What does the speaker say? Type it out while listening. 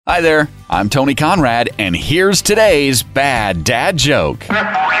Hi there, I'm Tony Conrad, and here's today's bad dad joke.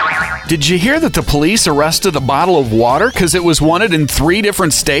 Did you hear that the police arrested a bottle of water because it was wanted in 3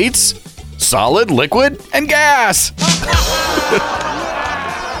 different states? Solid, liquid, and gas.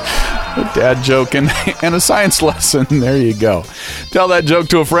 A dad joke and a science lesson. There you go. Tell that joke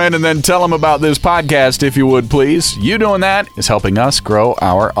to a friend and then tell them about this podcast, if you would, please. You doing that is helping us grow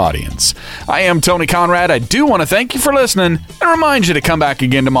our audience. I am Tony Conrad. I do want to thank you for listening and remind you to come back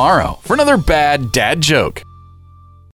again tomorrow for another bad dad joke.